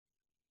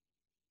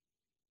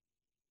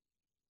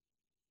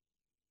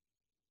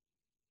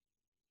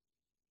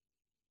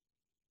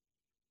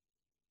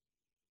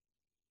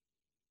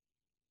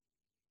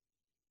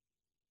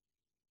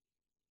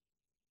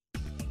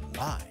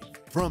Live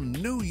from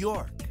New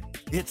York,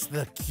 it's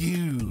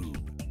theCUBE.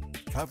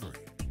 Covering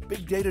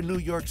Big Data New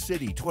York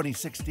City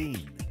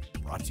 2016.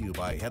 Brought to you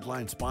by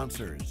headline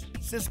sponsors,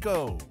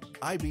 Cisco,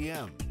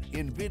 IBM,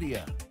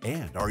 NVIDIA,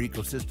 and our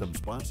ecosystem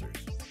sponsors.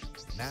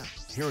 Now,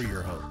 here are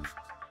your hosts,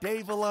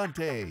 Dave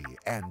Vellante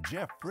and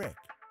Jeff Frick.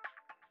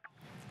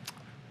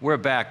 We're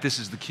back. This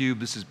is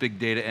theCUBE. This is Big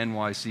Data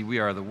NYC. We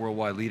are the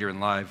worldwide leader in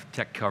live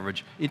tech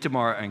coverage.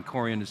 Itamar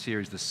Ankorion is here.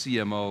 He's the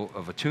CMO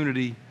of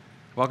Attunity.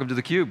 Welcome to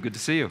theCUBE. Good to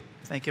see you.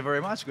 Thank you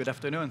very much. Good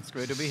afternoon. It's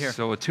great to be here.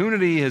 So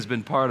Attunity has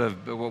been part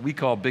of what we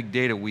call Big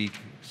Data Week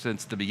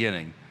since the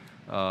beginning.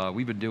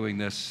 We've been doing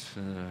this,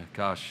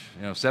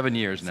 7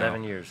 years now.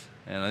 7 years.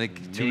 And I think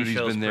Attunity's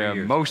been there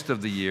most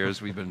of the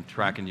years. We've been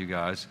tracking you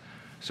guys.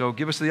 So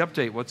give us the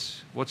update.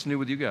 What's new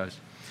with you guys?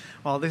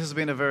 Well, this has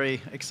been a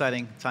very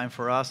exciting time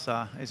for us.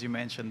 As you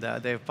mentioned,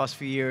 the past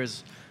few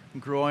years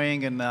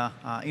growing and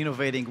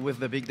innovating with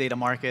the big data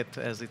market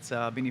as it's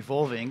been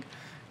evolving.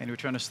 And we're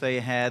trying to stay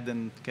ahead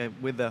and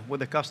with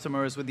the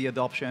customers, with the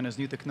adoption, as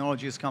new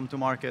technologies come to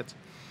market,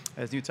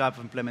 as new type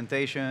of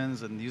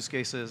implementations and use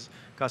cases,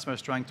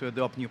 customers trying to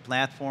adopt new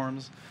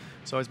platforms.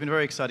 So it's been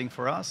very exciting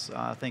for us.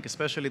 I think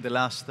especially the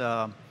last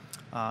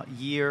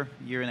year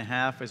and a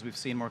half, as we've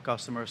seen more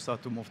customers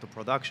start to move to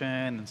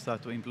production and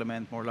start to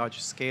implement more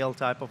large scale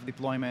type of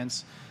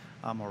deployments,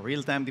 more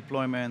real-time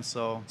deployments,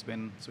 so it's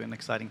been an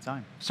exciting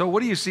time. So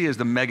what do you see as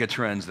the mega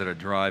trends that are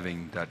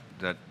driving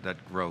that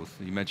growth?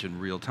 You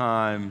mentioned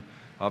real-time,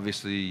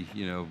 obviously,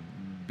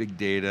 big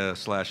data /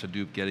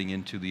 Hadoop getting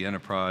into the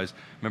enterprise.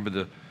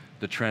 Remember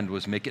the trend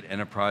was make it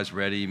enterprise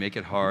ready, make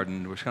it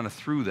hardened. We're kind of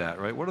through that,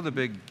 right? What are the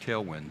big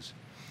tailwinds?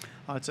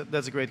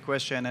 That's a great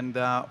question, and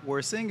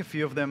we're seeing a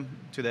few of them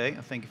today.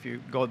 I think if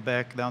you go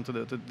back down to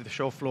the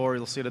show floor,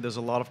 you'll see that there's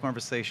a lot of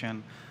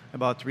conversation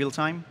about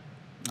real-time.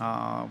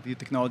 New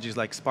technologies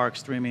like Spark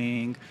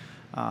streaming,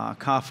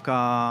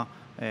 Kafka,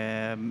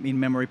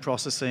 in-memory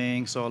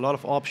processing, so a lot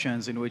of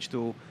options in which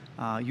to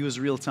use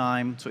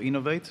real-time to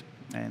innovate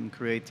and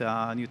create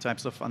new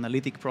types of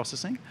analytic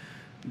processing.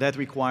 That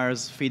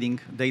requires feeding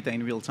data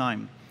in real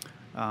time,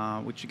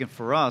 which again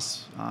for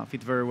us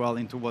fit very well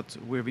into what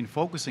we've been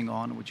focusing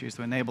on, which is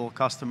to enable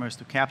customers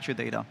to capture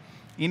data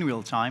in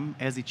real time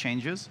as it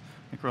changes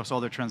across all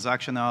their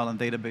transactional and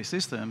database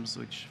systems,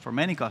 which for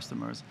many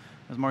customers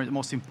is the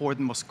most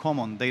important, most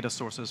common data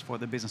sources for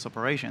the business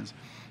operations.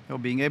 So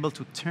being able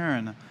to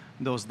turn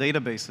those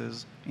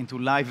databases into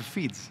live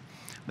feeds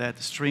that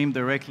stream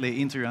directly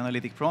into your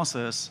analytic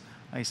process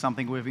is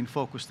something we've been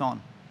focused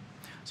on.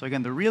 So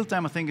again, the real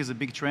time I think is a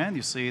big trend.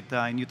 You see it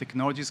in new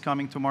technologies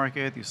coming to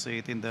market. You see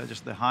it in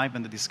just the hype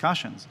and the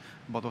discussions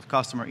about what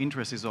customer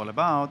interest is all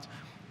about.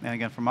 And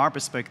again, from our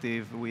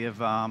perspective, we have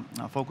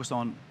focused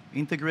on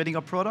integrating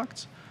our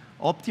products,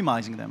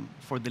 optimizing them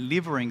for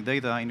delivering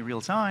data in real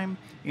time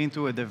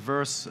into a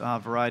diverse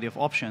variety of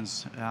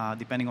options,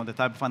 depending on the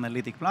type of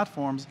analytic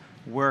platforms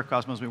where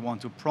customers will want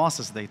to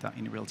process data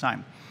in real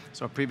time.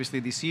 So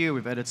previously this year,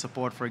 we've added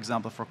support, for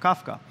example, for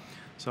Kafka.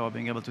 So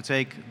being able to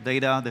take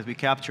data that we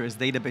capture as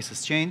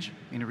databases change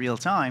in real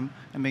time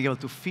and being able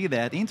to feed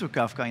that into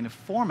Kafka in a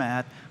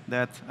format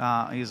that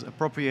is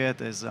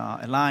appropriate, is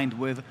aligned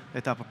with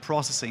the type of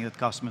processing that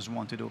customers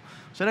want to do.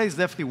 So that is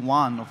definitely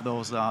one of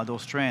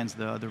those trends,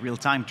 the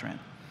real-time trend.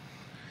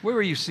 Where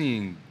are you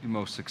seeing the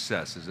most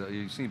success? Are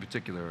you seeing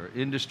particular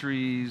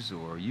industries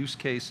or use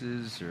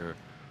cases, or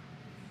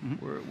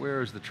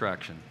where is the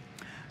traction?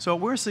 So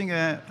we're seeing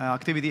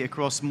activity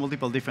across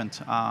multiple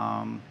different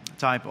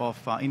type of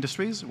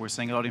industries. We're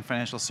seeing a lot in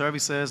financial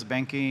services,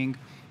 banking,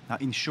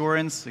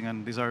 insurance.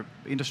 Again, these are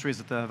industries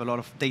that have a lot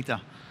of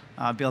data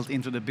built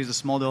into the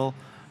business model.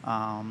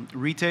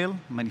 Retail,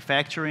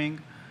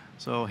 manufacturing,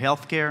 so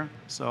healthcare.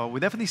 So we're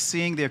definitely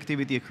seeing the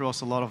activity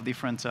across a lot of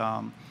different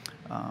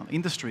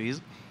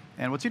industries.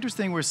 And what's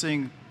interesting, we're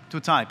seeing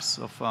two types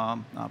of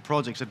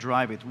projects that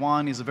drive it.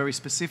 One is a very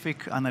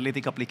specific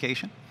analytic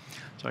application.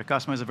 So our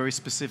customer has a very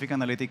specific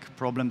analytic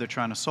problem they're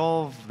trying to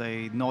solve.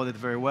 They know that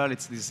very well.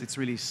 It's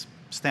really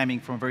stemming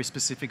from a very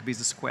specific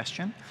business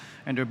question.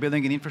 And they're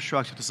building an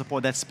infrastructure to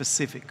support that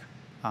specific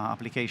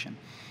application.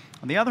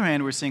 On the other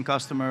hand, we're seeing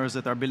customers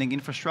that are building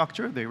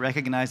infrastructure. They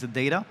recognize that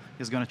data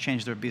is going to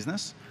change their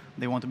business.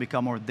 They want to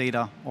become more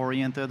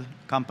data-oriented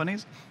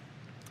companies.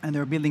 And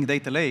they're building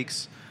data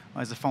lakes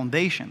as a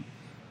foundation.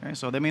 Okay,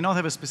 so they may not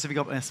have a specific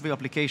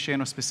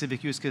application or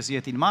specific use case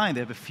yet in mind. They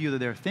have a few that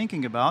they're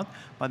thinking about,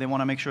 but they want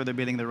to make sure they're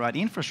building the right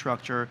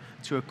infrastructure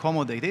to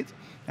accommodate it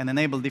and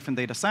enable different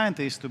data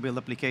scientists to build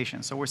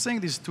applications. So we're seeing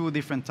these two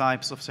different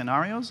types of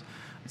scenarios.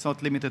 It's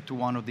not limited to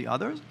one or the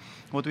others.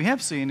 What we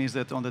have seen is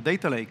that on the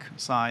data lake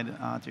side,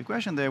 to your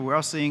question there, we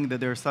are seeing that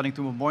they're starting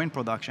to move more in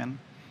production,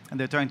 and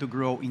they're trying to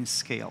grow in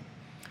scale.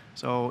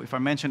 So if I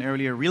mentioned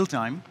earlier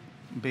real-time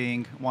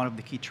being one of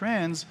the key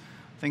trends,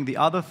 I think the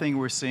other thing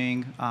we're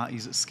seeing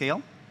is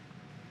scale.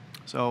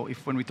 So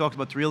when we talk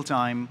about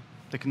real-time,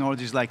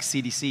 technologies like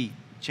CDC,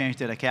 change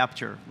data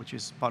capture, which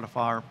is part of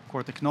our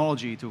core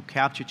technology to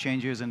capture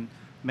changes and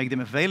make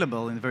them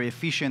available in a very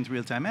efficient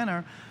real-time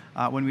manner,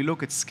 when we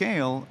look at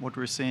scale, what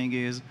we're seeing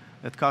is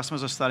that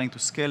customers are starting to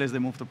scale as they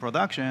move to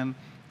production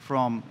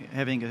from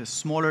having a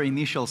smaller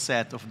initial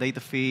set of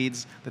data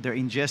feeds that they're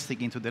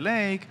ingesting into the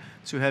lake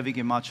to having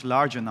a much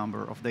larger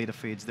number of data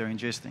feeds they're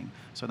ingesting.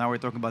 So now we're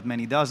talking about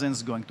many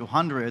dozens going to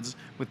hundreds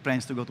with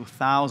plans to go to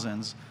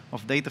thousands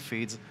of data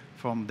feeds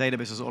from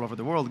databases all over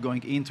the world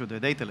going into the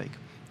data lake,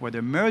 where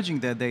they're merging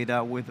that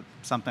data with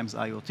sometimes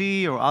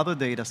IoT or other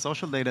data,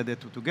 social data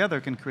that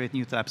together can create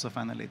new types of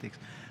analytics.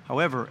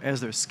 However, as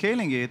they're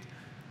scaling it,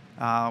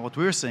 what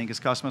we're seeing is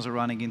customers are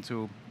running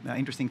into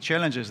interesting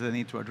challenges they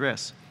need to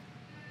address.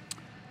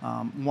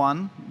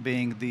 One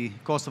being the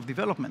cost of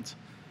development.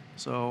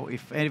 So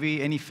if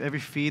every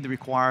feed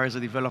requires a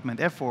development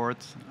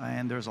effort,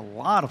 and there's a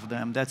lot of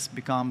them, that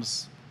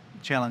becomes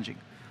challenging.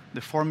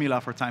 The formula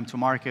for time to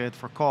market,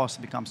 for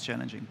cost, becomes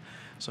challenging.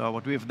 So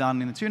what we've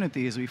done in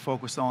Attunity is we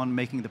focused on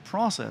making the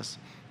process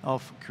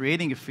of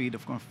creating a feed,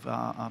 of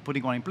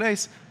putting one in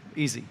place,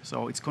 easy.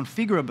 So it's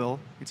configurable.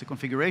 It's a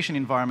configuration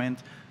environment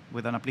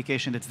with an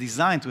application that's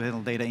designed to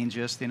handle data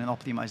ingest in an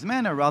optimized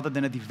manner rather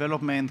than a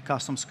development,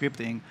 custom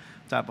scripting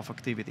type of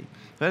activity.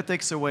 So that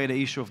takes away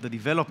the issue of the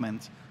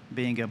development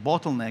being a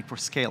bottleneck for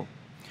scale.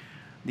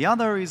 The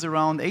other is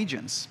around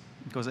agents,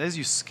 because as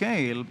you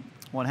scale,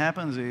 what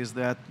happens is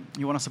that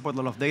you want to support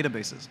a lot of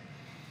databases.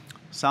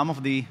 Some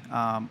of the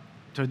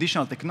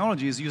traditional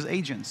technologies use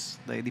agents.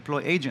 They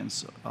deploy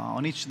agents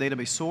on each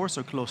database source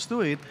or close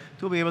to it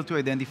to be able to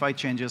identify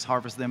changes,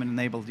 harvest them, and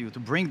enable you to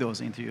bring those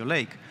into your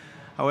lake.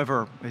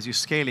 However, as you're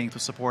scaling to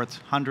support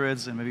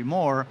hundreds and maybe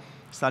more,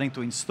 starting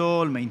to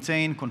install,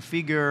 maintain,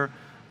 configure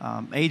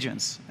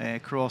agents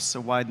across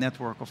a wide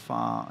network of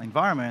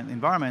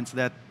environments,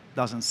 that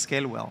doesn't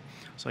scale well.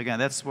 So again,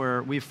 that's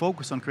where we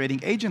focus on creating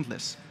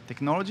agentless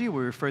technology.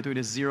 We refer to it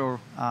as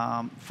zero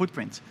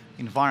footprint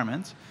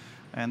environment.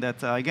 And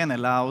that, again,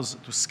 allows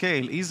to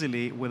scale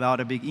easily without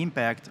a big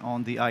impact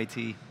on the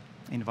IT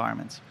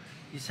environment.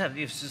 You have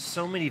just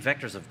so many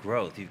vectors of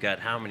growth. You've got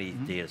how many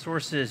data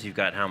sources, you've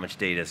got how much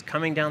data is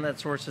coming down that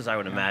sources. I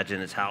would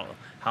imagine it's how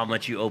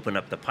much you open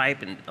up the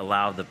pipe and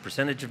allow the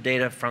percentage of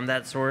data from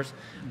that source.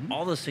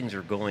 All those things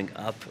are going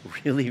up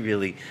really,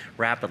 really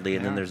rapidly.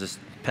 And then there's this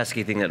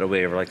pesky thing that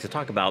nobody ever likes to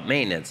talk about,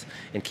 maintenance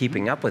and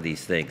keeping up with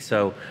these things.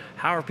 So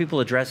how are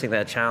people addressing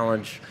that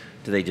challenge?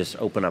 Do they just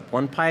open up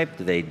one pipe?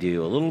 Do they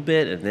do a little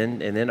bit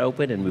and then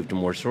open and move to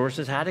more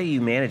sources? How do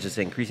you manage this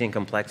increasing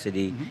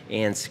complexity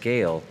and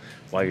scale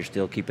while you're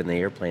still keeping the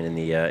airplane in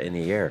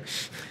the air?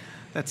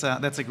 That's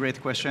a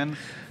great question,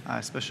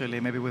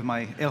 especially maybe with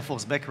my Air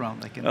Force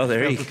background. I can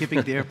to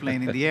keeping the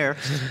airplane in the air.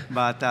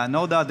 But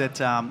no doubt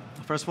that,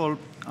 first of all,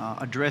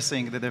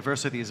 addressing the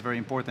diversity is very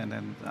important.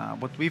 And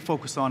what we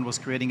focused on was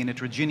creating a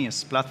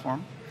heterogeneous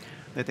platform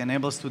that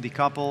enables to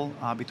decouple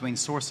between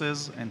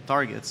sources and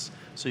targets,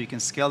 so you can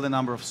scale the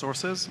number of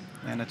sources.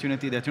 And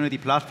the Attunity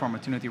platform,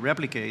 Attunity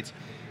Replicate,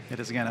 it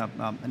is again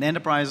an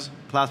enterprise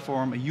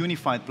platform, a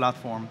unified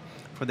platform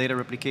for data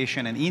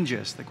replication and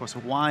ingest across a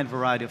wide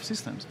variety of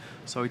systems.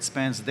 So it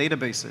spans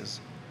databases,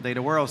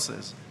 data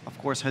warehouses, of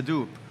course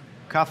Hadoop,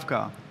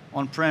 Kafka,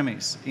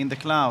 on-premise, in the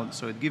cloud.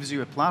 So it gives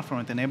you a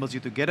platform that enables you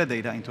to get a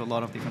data into a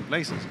lot of different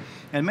places.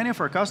 And many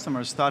of our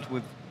customers start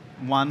with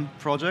one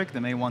project. They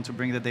may want to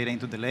bring the data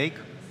into the lake,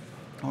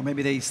 or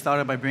maybe they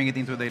started by bringing it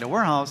into a data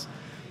warehouse,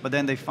 but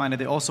then they find that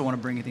they also want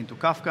to bring it into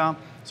Kafka,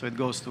 so it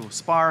goes to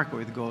Spark,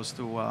 or it goes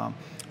to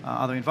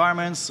other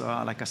environments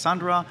like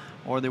Cassandra,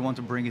 or they want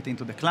to bring it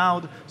into the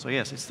cloud. So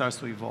yes, it starts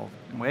to evolve.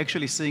 And we're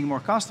actually seeing more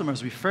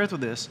customers refer to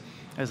this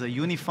as a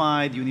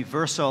unified,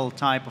 universal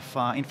type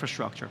of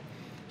infrastructure.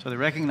 So they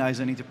recognize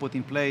they need to put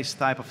in place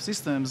type of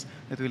systems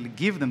that will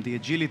give them the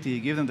agility,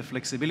 give them the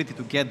flexibility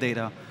to get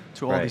data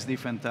to all these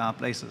different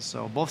places.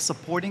 So both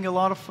supporting a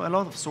lot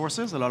of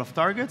sources, a lot of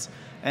targets,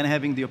 and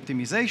having the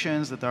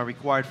optimizations that are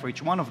required for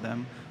each one of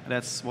them.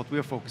 That's what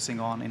we're focusing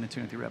on in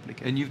Attunity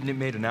Replicate. And you've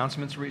made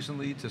announcements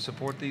recently to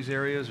support these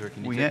areas, or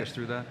can you take us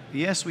through that?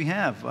 Yes, we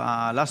have.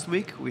 Last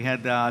week, we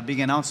had a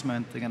big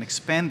announcement, again,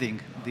 expanding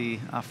the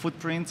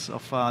footprints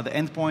of the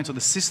endpoints of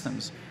the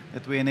systems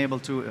that we enable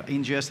to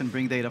ingest and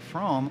bring data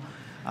from.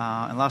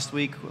 And last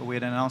week, we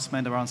had an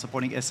announcement around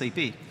supporting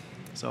SAP.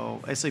 So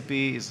SAP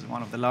is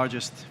one of the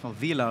largest, well,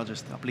 the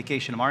largest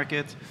application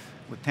market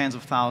with tens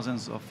of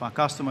thousands of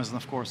customers, and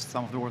of course,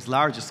 some of the world's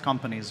largest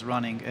companies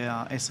running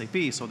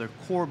SAP. So their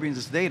core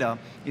business data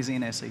is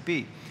in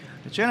SAP.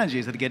 The challenge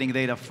is that getting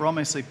data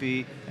from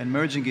SAP and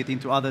merging it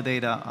into other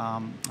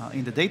data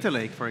in the data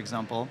lake, for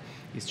example,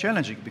 is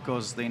challenging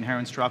because the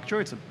inherent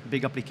structure, it's a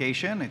big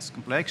application, it's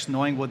complex.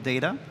 Knowing what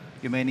data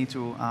you may need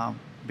to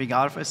bring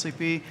out of SAP,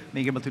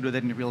 being able to do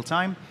that in real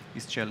time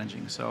is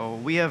challenging. So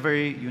we have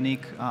very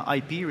unique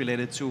IP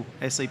related to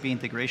SAP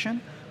integration.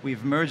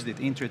 We've merged it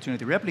into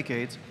Attunity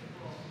Replicate,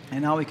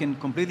 and now we can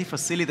completely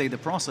facilitate the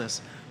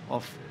process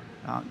of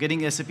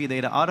getting SAP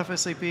data out of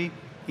SAP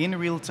in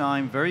real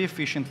time, very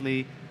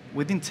efficiently,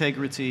 with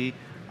integrity,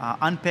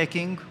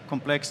 unpacking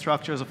complex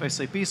structures of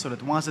SAP so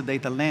that once the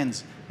data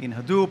lands in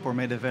Hadoop or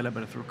made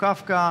available through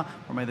Kafka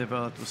or made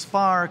available through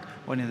Spark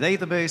or in a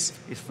database,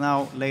 it's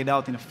now laid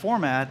out in a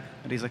format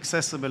that is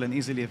accessible and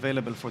easily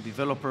available for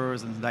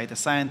developers and data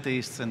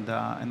scientists and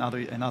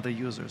other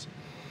users.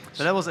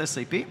 So that was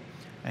SAP.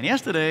 And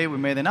yesterday, we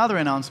made another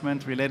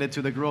announcement related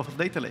to the growth of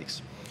data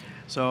lakes.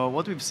 So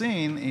what we've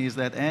seen is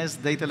that as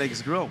data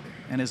lakes grow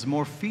and as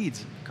more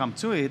feeds come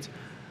to it,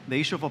 the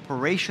issue of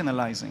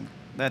operationalizing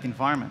that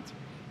environment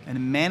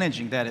and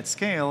managing that at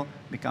scale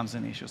becomes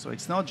an issue. So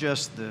it's not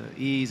just the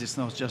ease, it's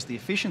not just the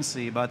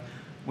efficiency, but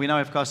we now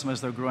have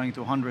customers that are growing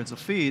to hundreds of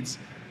feeds.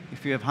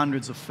 If you have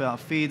hundreds of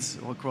feeds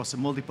across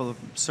multiple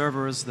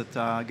servers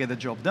that get the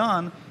job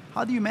done,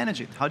 how do you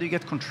manage it? How do you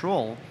get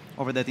control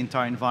over that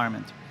entire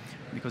environment?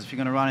 Because if you're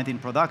going to run it in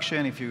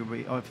production, if you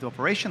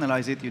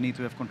operationalize it, you need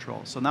to have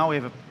control. So now we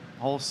have a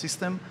whole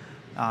system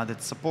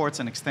that supports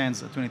and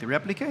extends Attunity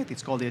Replicate.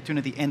 It's called the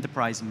Attunity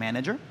Enterprise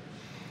Manager.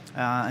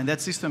 And that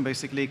system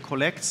basically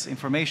collects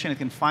information. It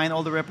can find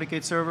all the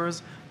replicate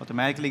servers,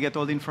 automatically get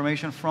all the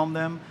information from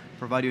them,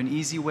 provide you an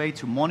easy way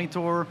to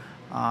monitor,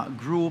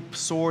 group,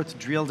 sort,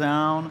 drill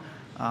down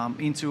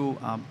into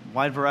a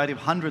wide variety of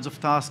hundreds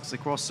of tasks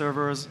across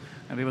servers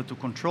and be able to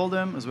control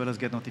them as well as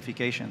get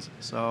notifications.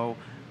 So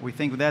we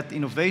think with that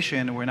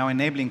innovation, we're now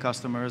enabling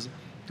customers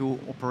to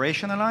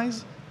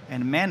operationalize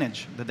and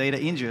manage the data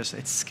ingest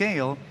at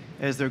scale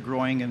as they're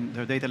growing in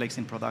their data lakes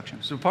in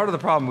production. So part of the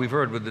problem we've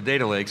heard with the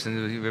data lakes,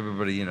 and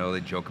everybody, you know, they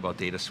joke about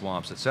data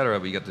swamps, et cetera,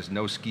 but you got this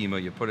no schema,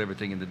 you put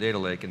everything in the data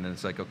lake, and then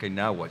it's like, okay,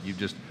 now what? You've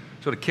just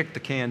sort of kicked the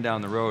can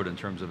down the road in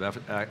terms of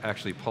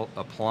actually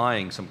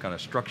applying some kind of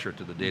structure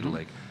to the data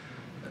lake.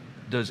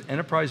 Does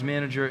Enterprise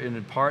Manager,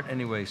 in part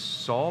anyway,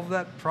 solve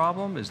that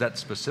problem? Is that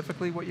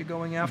specifically what you're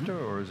going after,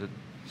 or is it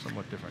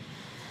somewhat different?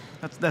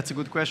 That's a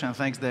good question,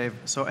 thanks Dave.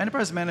 So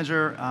Enterprise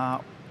Manager,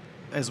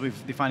 as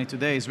we've defined it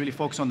today, is really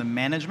focused on the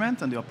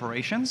management and the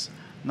operations,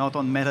 not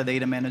on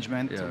metadata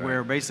management,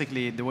 where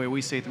basically the way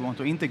we say it, we want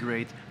to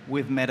integrate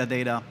with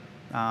metadata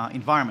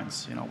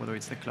environments, you know, whether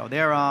it's the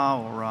Cloudera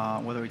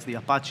or whether it's the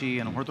Apache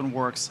and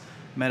Hortonworks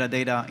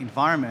metadata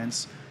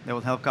environments that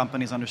will help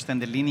companies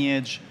understand the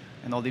lineage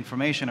and all the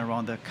information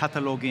around the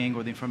cataloging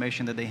or the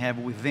information that they have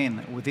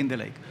within the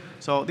lake.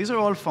 So these are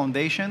all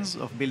foundations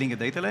of building a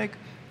data lake,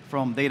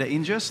 from data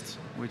ingest,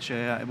 which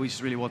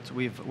is really what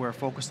we're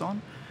focused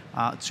on,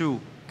 to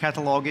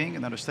cataloging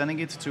and understanding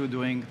it, to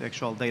doing the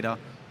actual data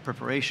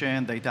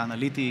preparation, data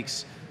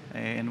analytics,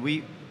 and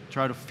we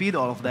try to feed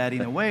all of that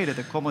in a way that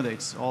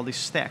accommodates all this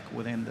stack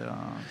within the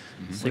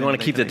So you want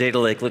to keep the data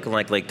lake looking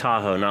like Lake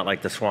Tahoe, not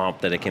like the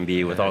swamp that it can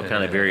be with all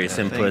kind of various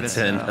inputs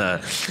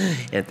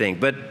and things.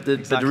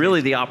 But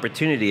really the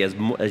opportunity,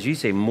 as you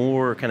say,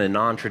 more kind of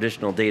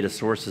non-traditional data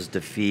sources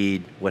to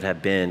feed what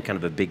have been kind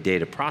of a big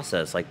data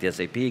process, like the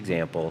SAP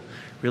example,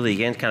 really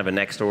again kind of a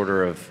next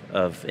order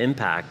of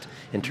impact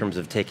in terms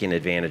of taking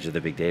advantage of the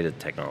big data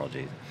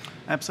technologies.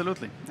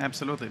 Absolutely,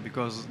 absolutely,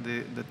 because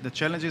the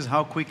challenge is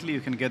how quickly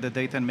you can get the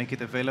data and make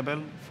it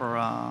available for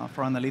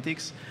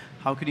analytics.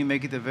 How can you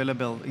make it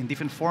available in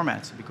different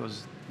formats?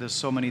 Because there's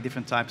so many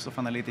different types of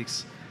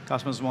analytics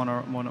customers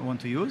want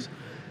to use.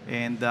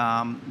 And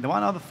the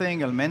one other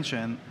thing I'll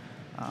mention,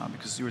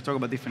 because you were talking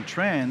about different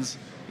trends,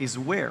 is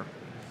where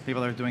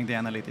people are doing the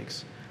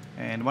analytics.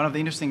 And one of the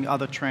interesting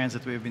other trends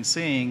that we've been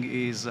seeing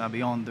is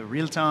beyond the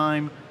real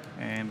time,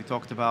 and we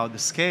talked about the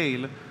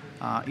scale,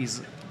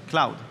 is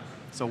cloud.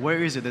 So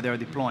where is it that they're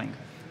deploying?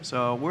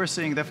 So we're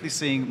definitely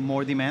seeing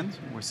more demand.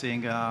 We're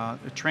seeing a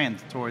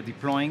trend toward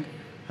deploying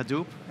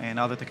Hadoop and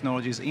other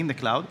technologies in the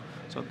cloud.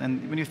 So,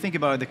 and when you think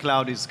about it, the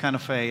cloud is kind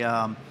of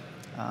a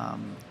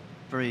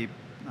very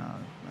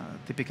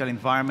typical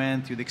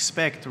environment you'd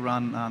expect to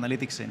run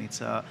analytics in. It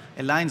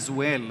aligns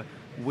well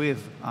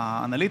with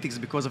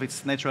analytics because of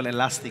its natural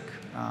elastic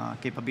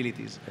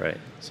capabilities. Right.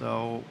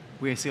 So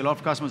we see a lot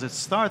of customers that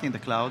start in the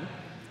cloud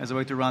as a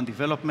way to run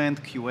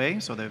development,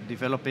 QA, so they're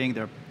developing,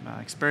 they're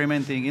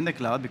experimenting in the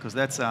cloud because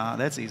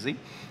that's easy,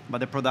 but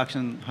the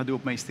production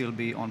Hadoop may still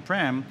be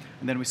on-prem,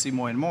 and then we see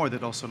more and more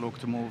that also look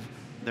to move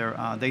their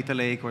data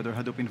lake or their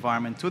Hadoop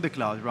environment to the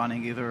cloud,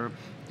 running either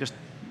just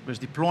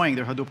deploying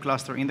their Hadoop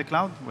cluster in the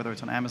cloud, whether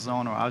it's on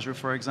Amazon or Azure,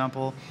 for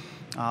example,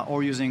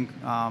 or using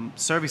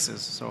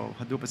services, so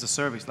Hadoop as a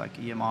service like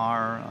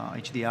EMR,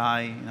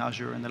 HDI in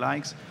Azure and the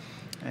likes,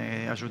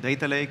 Azure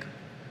Data Lake.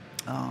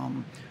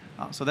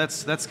 So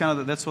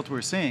that's what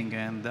we're seeing,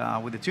 and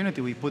with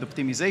Attunity we put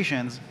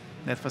optimizations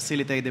that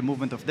facilitate the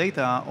movement of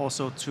data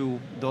also to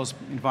those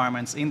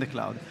environments in the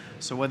cloud.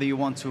 So whether you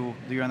want to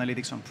do your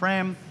analytics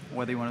on-prem,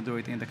 whether you want to do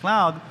it in the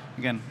cloud,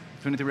 again,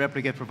 Attunity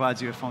Replicate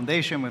provides you a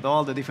foundation with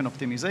all the different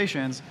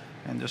optimizations,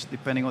 and just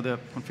depending on the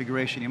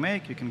configuration you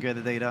make, you can get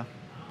the data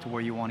to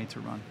where you want it to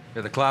run.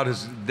 Yeah, the cloud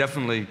has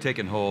definitely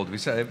taken hold.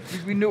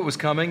 We knew it was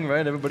coming,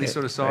 right? Everybody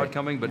sort of saw it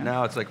coming, but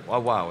now it's like,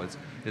 oh, wow,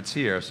 it's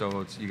here.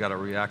 So you got to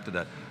react to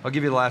that. I'll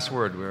give you the last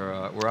word.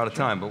 We're out of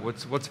time, but what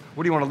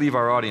do you want to leave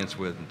our audience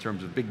with in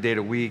terms of Big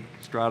Data Week,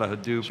 Strata,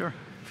 Hadoop,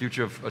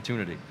 future of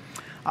Attunity?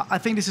 I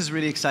think this is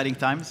really exciting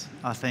times.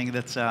 I think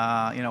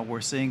that we're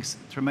seeing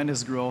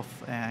tremendous growth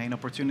in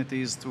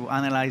opportunities to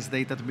analyze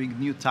data, to bring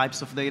new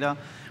types of data.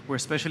 We're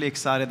especially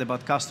excited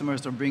about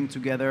customers to bring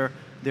together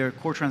their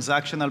core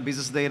transactional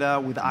business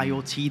data with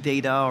IoT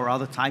data or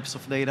other types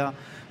of data.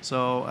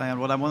 So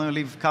what I want to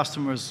leave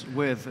customers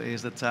with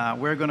is that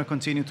we're going to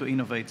continue to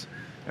innovate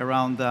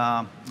around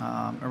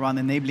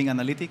enabling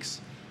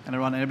analytics and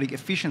around enabling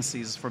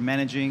efficiencies for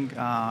managing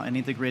and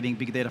integrating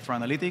big data for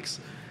analytics.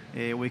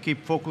 We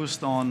keep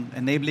focused on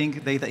enabling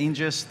data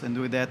ingest and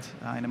doing that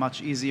in a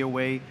much easier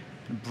way,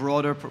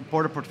 broader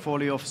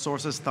portfolio of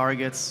sources,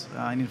 targets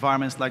in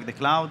environments like the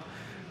cloud.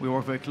 We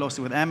work very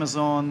closely with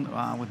Amazon,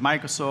 with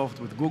Microsoft,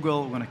 with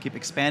Google. We're going to keep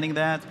expanding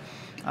that.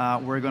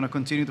 We're going to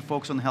continue to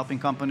focus on helping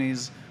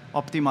companies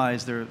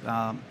optimize their,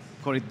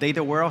 call it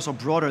data warehouse or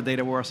broader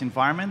data warehouse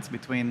environments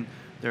between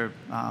their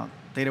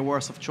data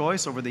warehouse of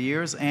choice over the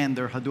years and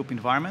their Hadoop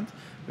environment.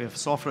 We have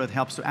software that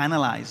helps to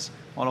analyze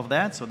all of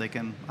that so they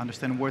can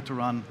understand where to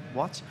run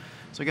what.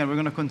 So again, we're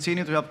going to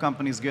continue to help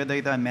companies get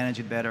data and manage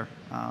it better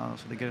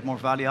so they get more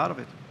value out of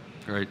it.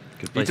 Great.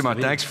 Itamar,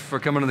 thanks for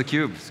coming to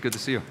theCUBE. It's good to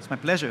see you. It's my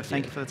pleasure.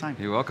 Thank you for the time.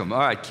 You're welcome. All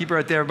right, keep it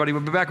right there, everybody.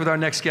 We'll be back with our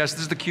next guest.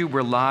 This is theCUBE.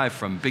 We're live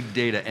from Big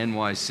Data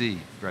NYC.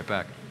 Right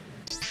back.